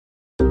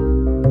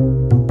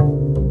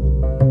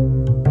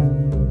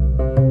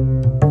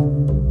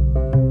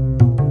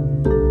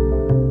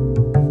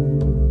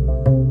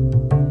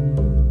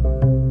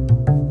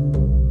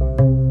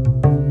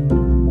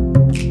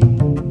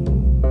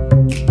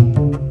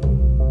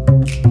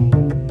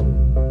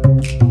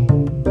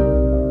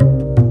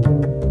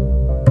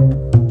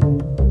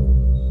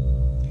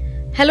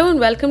Hello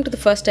and welcome to the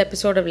first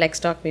episode of Lex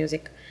Talk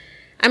Music.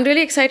 I'm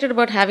really excited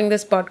about having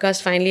this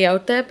podcast finally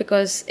out there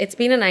because it's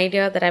been an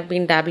idea that I've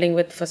been dabbling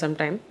with for some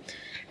time.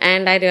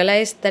 And I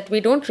realized that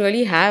we don't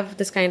really have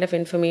this kind of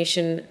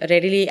information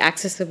readily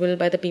accessible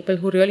by the people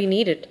who really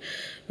need it,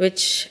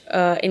 which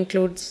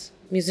includes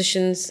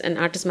musicians and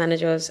artist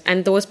managers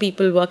and those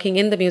people working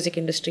in the music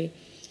industry.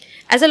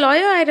 As a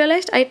lawyer, I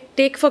realized I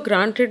take for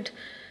granted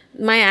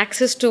my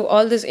access to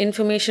all this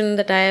information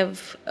that I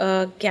have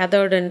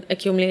gathered and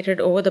accumulated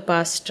over the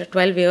past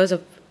 12 years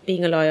of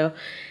being a lawyer,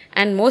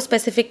 and more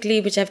specifically,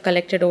 which I've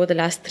collected over the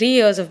last 3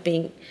 years of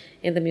being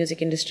in the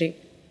music industry.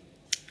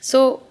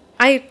 So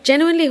I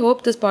genuinely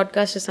hope this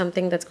podcast is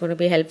something that's going to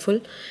be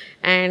helpful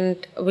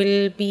and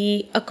will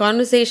be a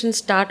conversation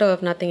starter,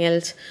 if nothing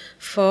else,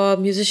 for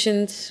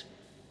musicians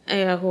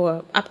who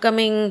are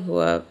upcoming, who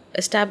are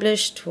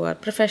established, who are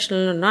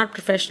professional or not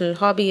professional,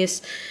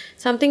 hobbyists.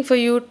 Something for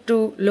you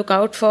to look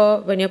out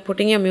for when you're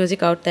putting your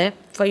music out there,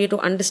 for you to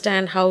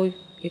understand how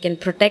you can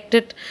protect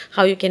it,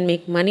 how you can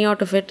make money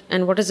out of it,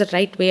 and what is the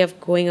right way of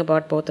going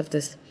about both of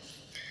this.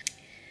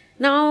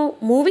 Now,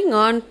 moving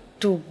on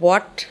to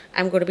what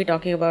I'm going to be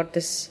talking about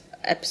this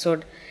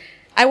episode,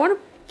 I want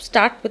to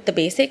start with the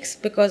basics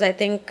because I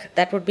think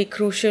that would be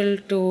crucial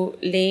to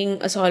laying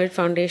a solid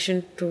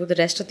foundation to the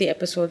rest of the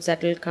episodes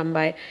that will come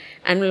by,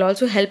 and will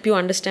also help you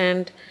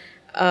understand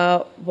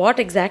what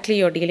exactly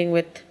you're dealing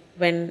with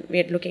when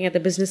we're looking at the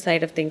business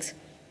side of things.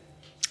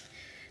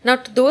 Now,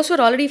 to those who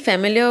are already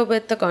familiar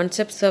with the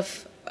concepts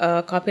of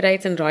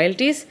copyrights and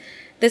royalties,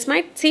 this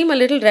might seem a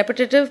little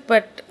repetitive,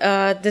 but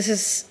this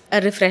is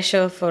a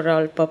refresher for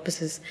all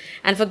purposes.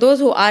 And for those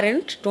who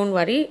aren't, don't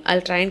worry,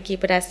 I'll try and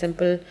keep it as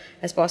simple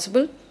as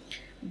possible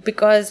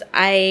because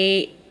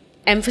I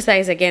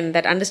emphasize again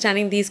that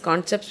understanding these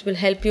concepts will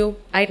help you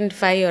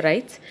identify your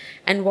rights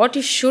and what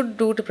you should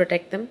do to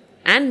protect them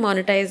and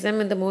monetize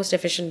them in the most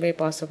efficient way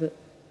possible.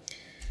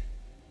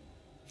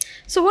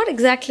 So what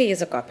exactly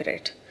is a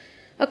copyright?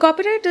 A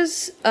copyright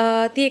is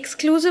the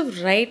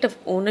exclusive right of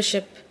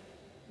ownership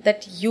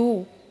that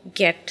you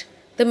get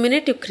the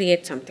minute you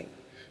create something.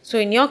 So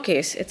in your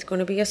case, it's going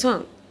to be a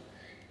song.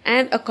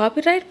 And a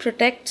copyright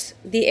protects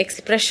the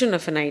expression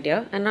of an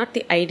idea and not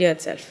the idea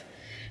itself.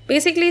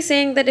 Basically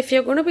saying that if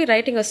you're going to be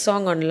writing a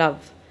song on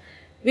love,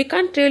 we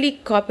can't really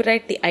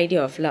copyright the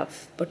idea of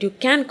love, but you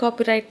can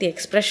copyright the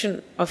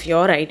expression of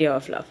your idea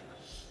of love.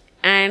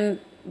 And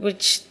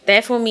which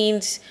therefore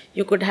means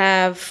you could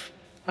have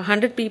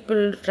 100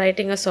 people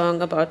writing a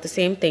song about the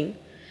same thing.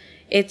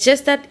 It's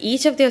just that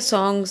each of their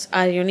songs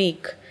are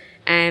unique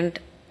and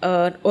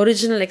an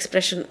original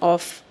expression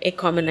of a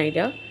common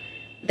idea.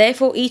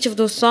 Therefore, each of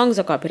those songs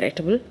are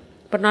copyrightable,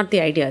 but not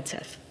the idea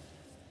itself.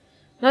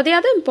 Now, the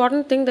other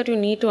important thing that you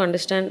need to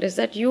understand is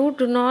that you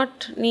do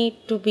not need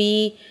to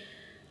be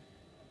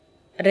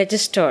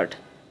registered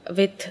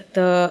with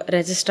the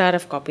Registrar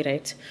of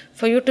Copyrights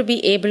for you to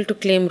be able to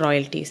claim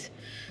royalties.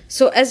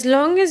 So as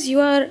long as you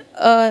are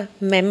a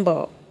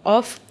member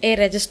of a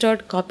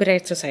registered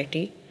copyright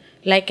society,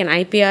 like an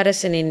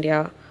IPRS in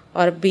India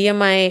or a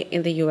BMI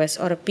in the US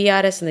or a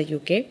PRS in the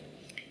UK,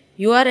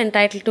 you are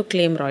entitled to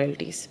claim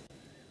royalties.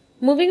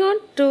 Moving on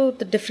to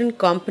the different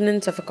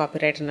components of a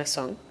copyright in a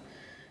song.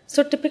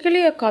 So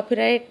typically a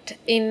copyright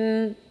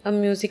in a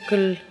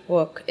musical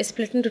work is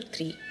split into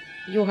three.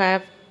 You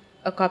have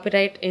a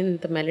copyright in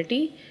the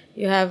melody,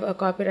 you have a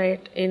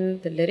copyright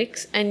in the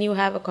lyrics, and you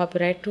have a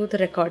copyright to the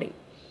recording.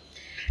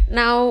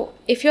 Now,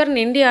 if you're an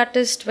indie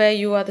artist where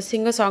you are the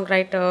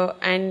singer-songwriter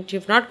and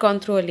you've not gone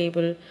through a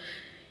label,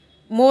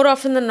 more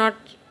often than not,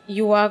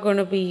 you are going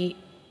to be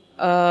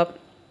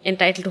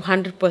entitled to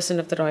 100%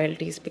 of the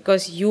royalties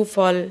because you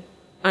fall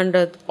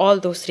under all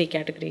those three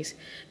categories.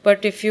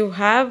 But if you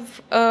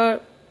have a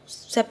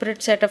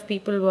separate set of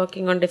people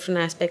working on different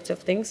aspects of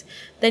things,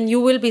 then you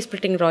will be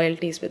splitting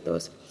royalties with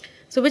those.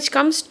 So which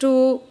comes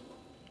to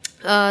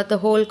the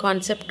whole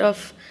concept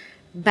of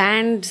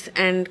bands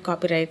and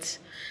copyrights.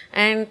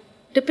 And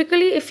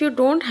typically, if you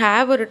don't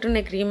have a written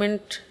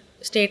agreement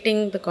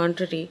stating the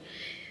contrary,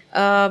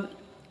 a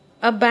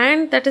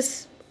band that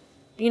is,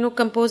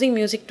 composing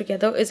music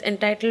together is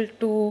entitled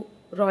to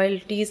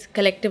royalties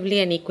collectively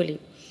and equally.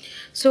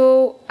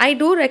 So I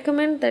do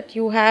recommend that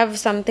you have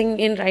something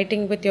in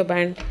writing with your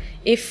band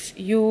if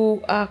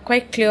you are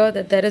quite clear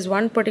that there is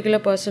one particular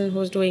person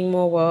who's doing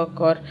more work,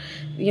 or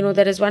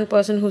there is one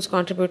person who's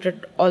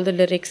contributed all the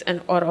lyrics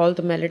and or all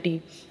the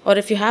melody, or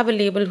if you have a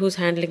label who's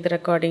handling the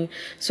recording.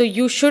 So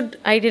you should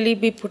ideally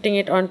be putting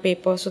it on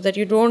paper so that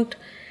you don't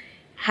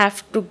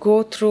have to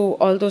go through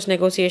all those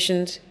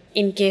negotiations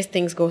in case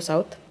things go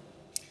south.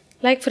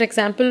 Like for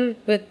example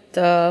with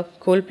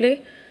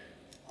Coldplay,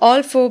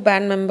 all 4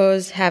 band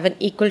members have an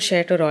equal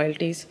share to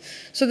royalties.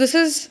 So this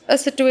is a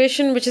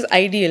situation which is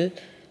ideal.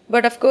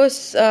 But of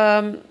course,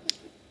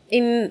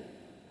 in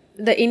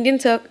the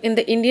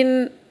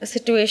Indian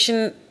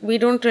situation, we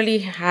don't really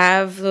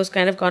have those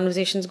kind of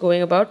conversations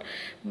going about.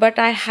 But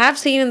I have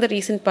seen in the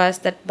recent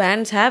past that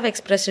bands have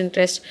expressed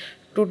interest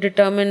to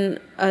determine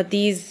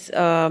these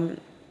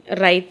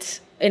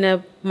rights in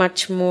a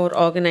much more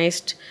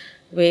organized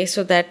way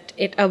so that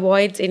it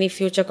avoids any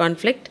future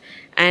conflict.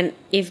 And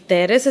if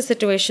there is a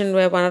situation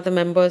where one of the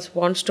members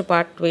wants to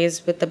part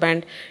ways with the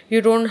band,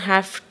 you don't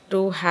have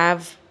to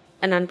have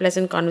an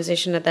unpleasant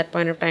conversation at that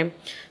point of time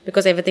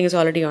because everything is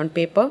already on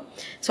paper.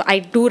 So I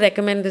do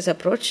recommend this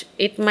approach.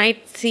 It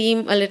might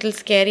seem a little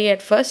scary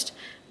at first,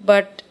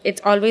 but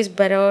it's always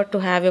better to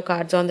have your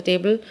cards on the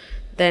table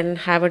than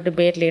have a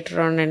debate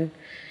later on and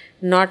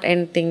not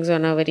end things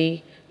on a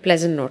very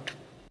pleasant note.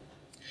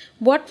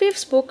 What we've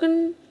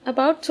spoken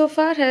about so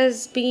far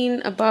has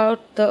been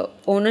about the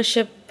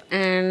ownership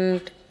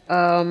and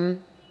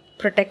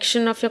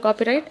protection of your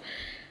copyright.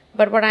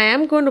 But what I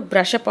am going to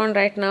brush up on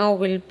right now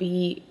will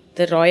be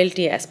the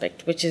royalty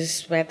aspect, which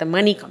is where the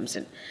money comes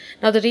in.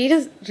 Now,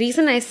 the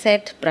reason I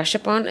said brush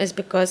up on is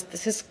because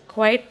this is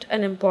quite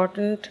an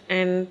important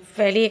and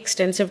fairly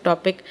extensive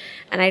topic,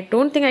 and I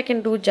don't think I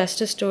can do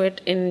justice to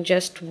it in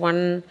just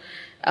one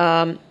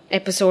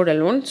episode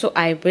alone. So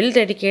I will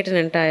dedicate an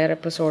entire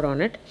episode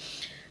on it.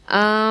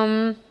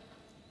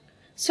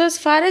 So as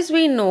far as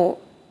we know,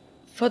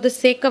 for the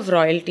sake of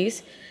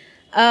royalties,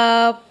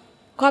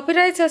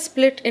 copyrights are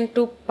split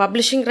into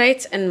publishing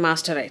rights and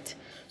master rights.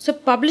 So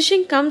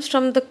publishing comes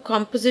from the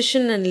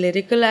composition and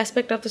lyrical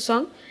aspect of the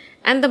song,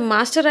 and the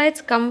master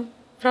rights come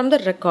from the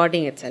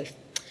recording itself.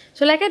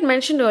 So like I had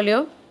mentioned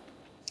earlier,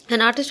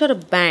 an artist or a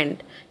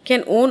band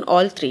can own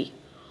all three,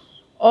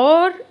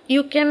 or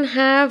you can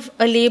have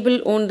a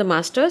label own the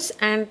masters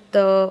and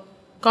the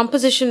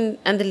composition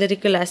and the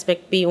lyrical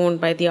aspect be owned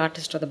by the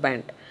artist or the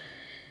band.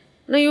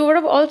 Now you would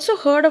have also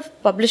heard of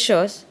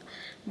publishers,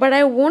 but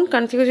I won't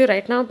confuse you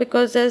right now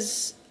because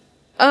there's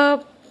a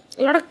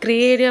lot of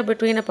gray area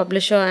between a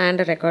publisher and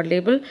a record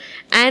label.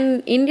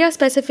 And India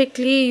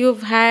specifically,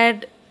 you've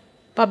had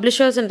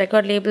publishers and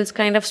record labels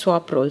kind of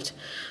swap roles.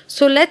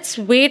 So let's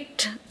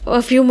wait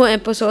a few more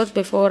episodes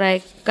before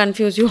I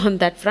confuse you on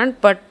that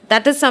front, but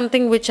that is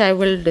something which I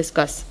will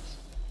discuss.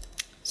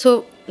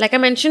 So like I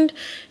mentioned,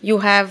 you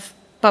have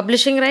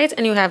publishing rights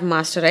and you have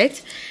master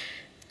rights.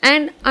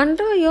 And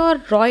under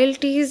your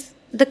royalties,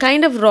 the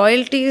kind of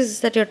royalties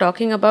that you're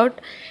talking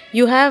about,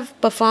 you have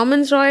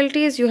performance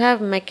royalties, you have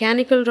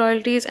mechanical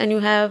royalties, and you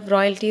have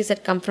royalties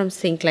that come from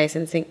sync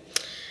licensing.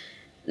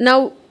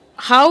 Now,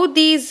 how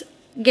these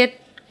get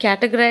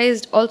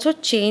categorized also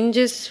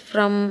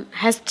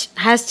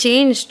has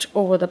changed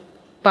over the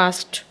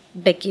past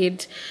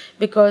decades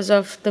because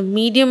of the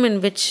medium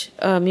in which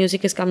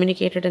music is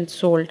communicated and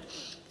sold.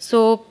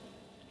 So,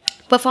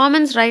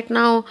 performance right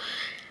now,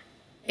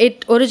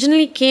 it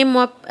originally came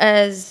up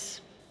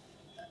as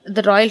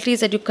the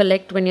royalties that you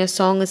collect when your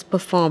song is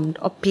performed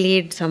or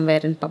played somewhere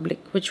in public,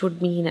 which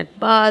would mean at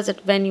bars,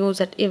 at venues,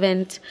 at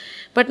events.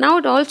 But now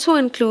it also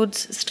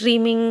includes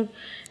streaming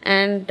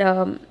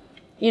and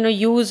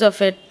use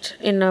of it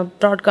in a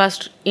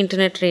broadcast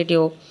internet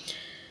radio.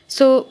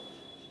 So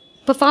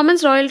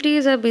performance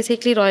royalties are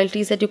basically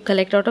royalties that you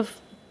collect out of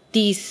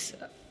these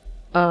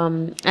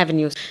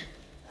avenues.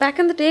 Back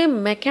in the day,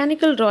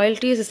 mechanical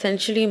royalties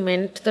essentially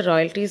meant the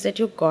royalties that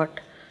you got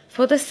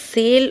for the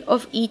sale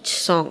of each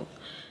song,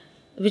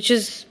 which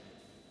is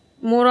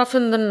more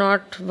often than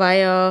not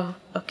via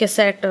a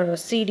cassette or a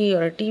CD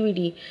or a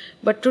DVD.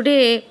 But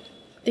today,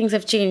 things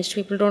have changed.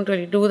 People don't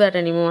really do that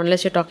anymore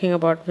unless you're talking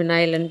about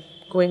vinyl and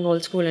going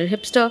old school and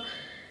hipster.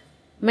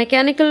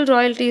 Mechanical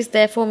royalties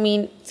therefore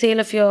mean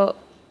sale of your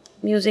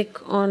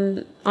music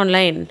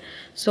online.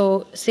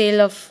 So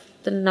sale of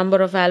the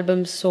number of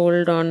albums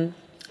sold on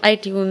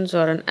iTunes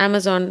or on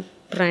Amazon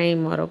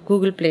Prime or a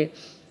Google Play.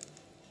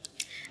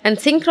 And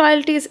sync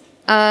royalties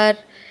are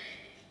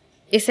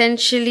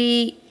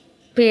essentially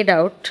paid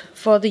out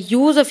for the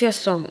use of your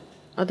song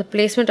or the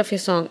placement of your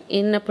song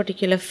in a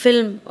particular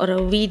film or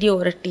a video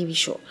or a TV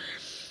show.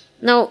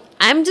 Now,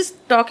 I'm just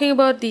talking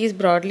about these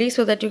broadly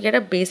so that you get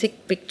a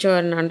basic picture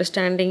and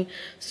understanding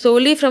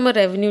solely from a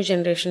revenue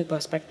generation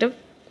perspective.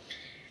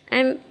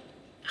 And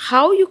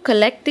how you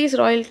collect these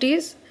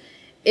royalties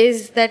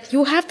is that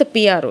you have the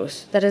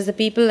PROs, that is the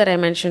people that I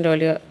mentioned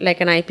earlier,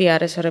 like an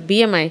IPRS or a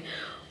BMI,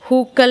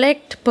 who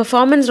collect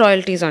performance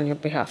royalties on your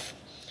behalf.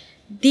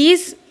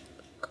 These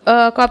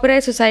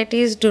copyright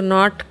societies do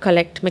not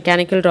collect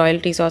mechanical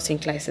royalties or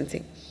sync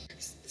licensing.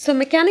 So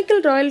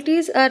mechanical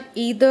royalties are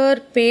either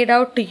paid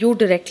out to you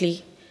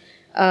directly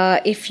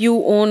if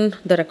you own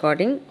the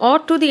recording, or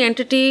to the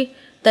entity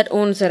that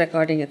owns the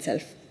recording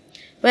itself.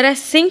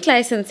 Whereas sync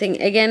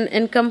licensing again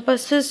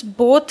encompasses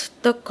both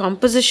the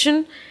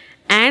composition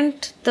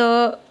and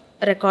the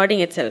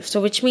recording itself.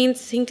 So which means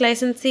sync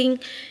licensing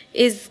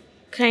is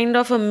kind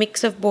of a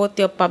mix of both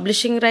your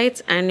publishing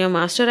rights and your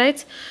master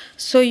rights.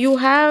 So you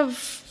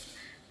have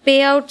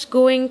payouts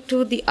going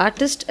to the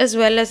artist as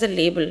well as the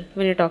label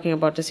when you're talking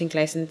about the sync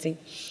licensing.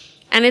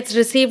 And it's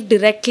received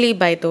directly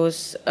by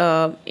those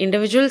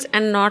individuals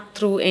and not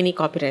through any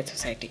copyright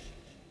society.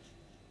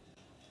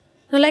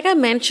 Now, like I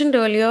mentioned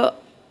earlier,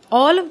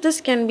 all of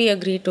this can be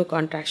agreed to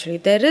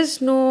contractually. There is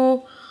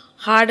no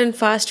hard and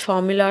fast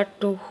formula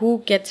to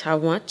who gets how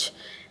much.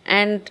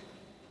 And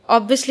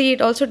obviously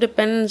it also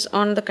depends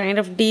on the kind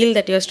of deal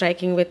that you're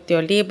striking with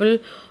your label,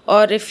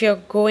 or if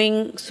you're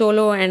going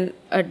solo and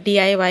a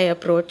DIY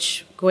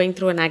approach, going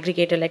through an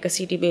aggregator like a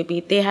CD Baby,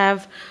 they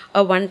have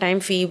a one-time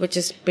fee which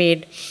is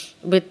paid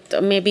with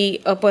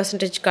maybe a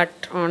percentage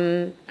cut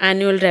on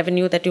annual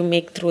revenue that you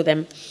make through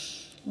them.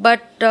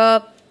 But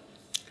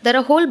there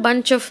are a whole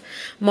bunch of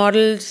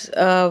models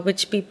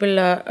which people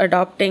are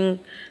adopting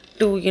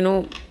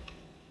to,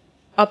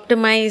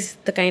 optimize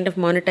the kind of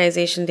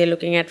monetization they're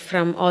looking at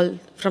from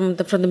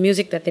the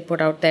music that they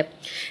put out there.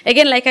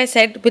 Again, like I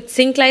said, with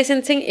sync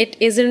licensing, it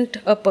isn't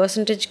a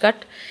percentage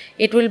cut.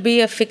 It will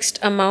be a fixed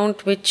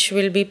amount which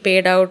will be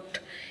paid out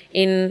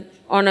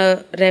on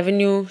a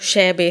revenue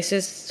share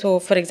basis. So,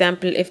 for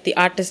example, if the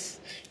artist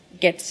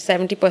gets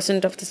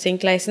 70% of the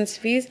sync license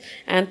fees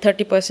and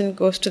 30%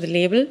 goes to the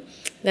label,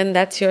 then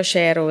that's your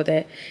share over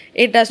there.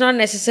 It does not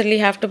necessarily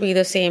have to be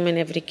the same in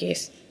every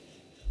case.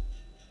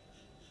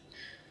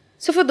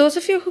 So for those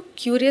of you who are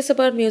curious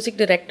about music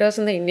directors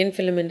in the Indian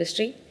film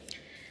industry,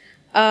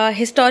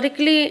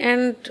 historically,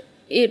 and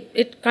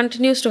it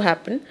continues to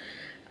happen,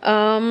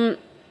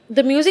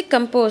 the music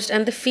composed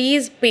and the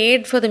fees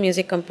paid for the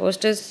music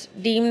composed is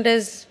deemed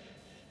as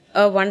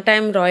a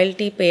one-time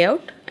royalty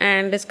payout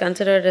and is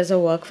considered as a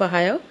work for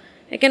hire.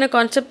 Again, a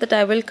concept that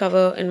I will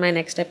cover in my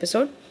next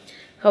episode.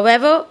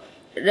 However,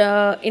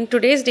 in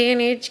today's day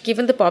and age,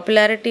 given the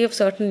popularity of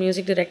certain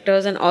music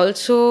directors and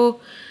also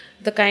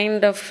the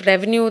kind of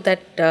revenue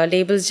that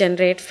labels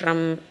generate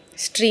from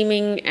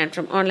streaming and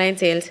from online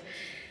sales,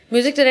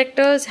 music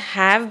directors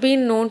have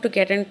been known to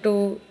get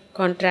into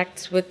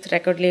contracts with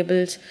record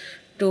labels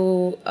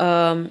to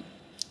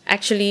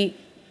actually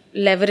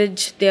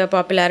leverage their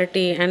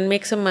popularity and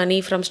make some money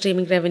from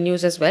streaming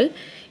revenues as well,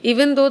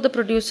 even though the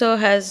producer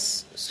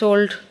has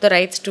sold the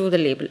rights to the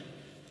label.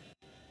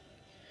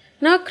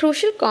 Now, a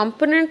crucial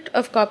component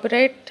of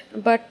copyright,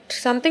 but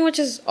something which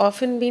has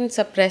often been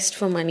suppressed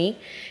for money,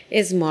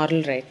 is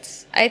moral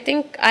rights. I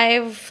think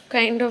I've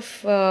kind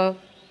of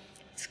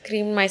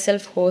screamed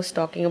myself hoarse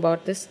talking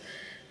about this,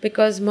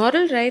 because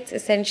moral rights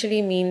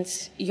essentially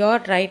means your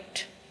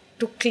right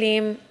to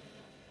claim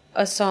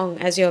a song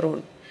as your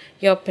own,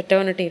 your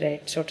paternity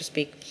right, so to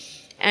speak,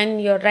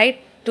 and your right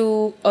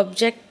to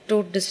object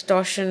to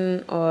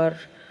distortion or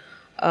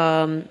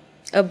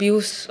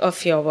abuse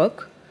of your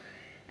work.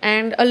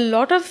 And a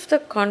lot of the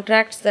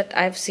contracts that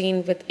I've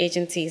seen with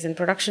agencies and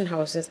production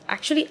houses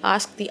actually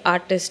ask the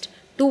artist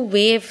to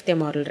waive their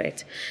moral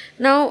rights.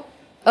 Now,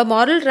 a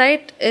moral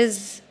right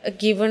is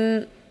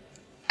given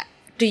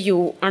to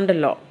you under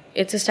law.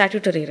 It's a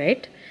statutory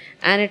right,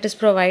 and it is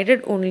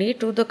provided only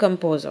to the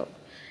composer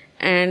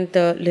and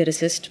the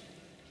lyricist,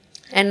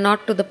 and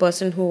not to the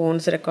person who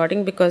owns the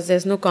recording, because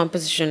there's no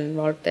composition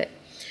involved there.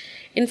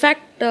 In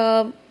fact,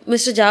 Mr.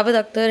 Javed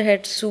Akhtar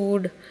had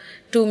sued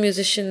two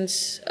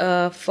musicians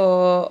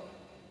for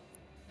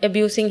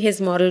abusing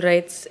his moral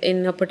rights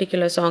in a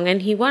particular song,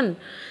 and he won,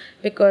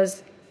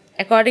 because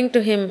according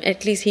to him,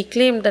 at least, he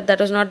claimed that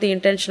was not the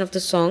intention of the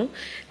song,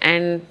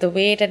 and the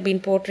way it had been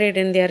portrayed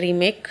in their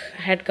remake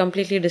had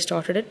completely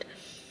distorted it.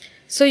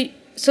 So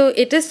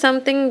it is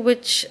something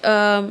which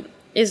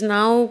is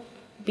now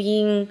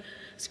being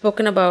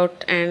spoken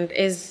about and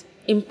is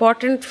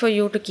important for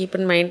you to keep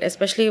in mind,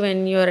 especially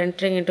when you're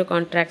entering into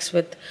contracts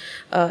with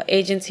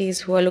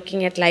agencies who are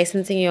looking at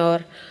licensing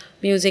your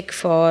music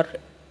for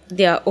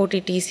their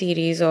OTT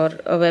series or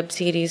a web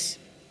series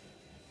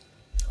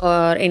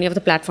or any of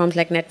the platforms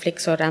like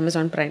Netflix or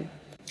Amazon Prime.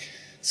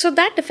 So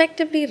that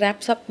effectively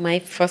wraps up my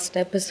first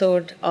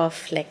episode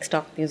of Let's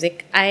Talk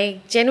Music. I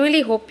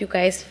genuinely hope you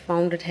guys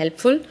found it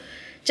helpful.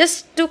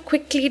 Just to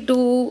quickly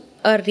do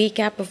a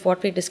recap of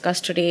what we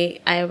discussed today,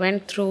 I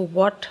went through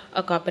what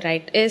a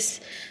copyright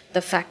is,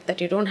 the fact that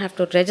you don't have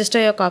to register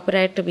your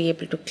copyright to be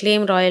able to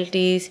claim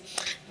royalties,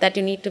 that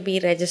you need to be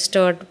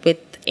registered with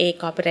a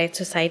copyright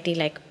society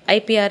like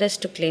IPRS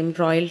to claim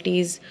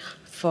royalties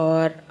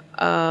for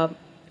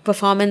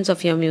performance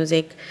of your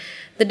music,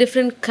 the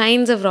different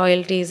kinds of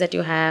royalties that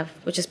you have,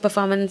 which is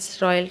performance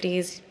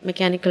royalties,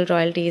 mechanical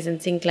royalties,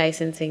 and sync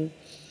licensing,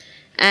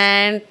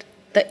 and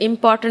the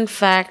important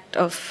fact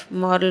of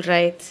moral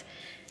rights,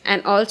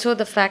 and also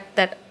the fact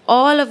that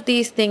all of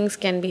these things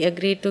can be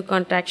agreed to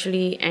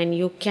contractually and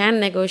you can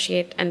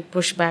negotiate and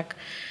push back.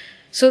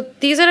 So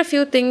these are a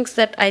few things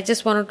that I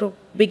just wanted to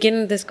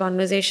begin this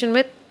conversation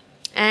with,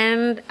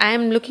 and I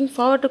am looking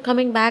forward to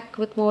coming back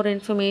with more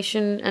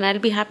information, and I'll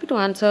be happy to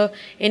answer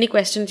any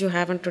questions you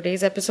have on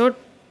today's episode.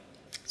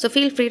 So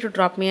feel free to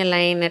drop me a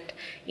line at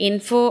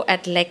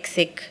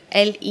info@lexic,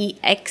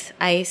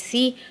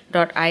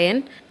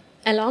 lexic.in,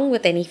 along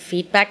with any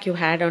feedback you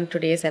had on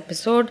today's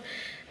episode,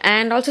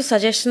 and also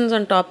suggestions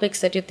on topics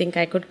that you think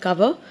I could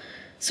cover.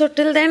 So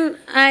till then,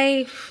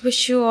 I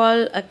wish you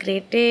all a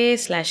great day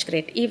 /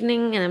 great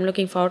evening, and I'm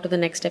looking forward to the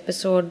next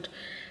episode.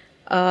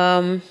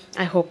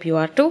 I hope you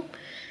are too.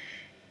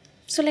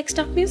 So let's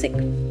talk music.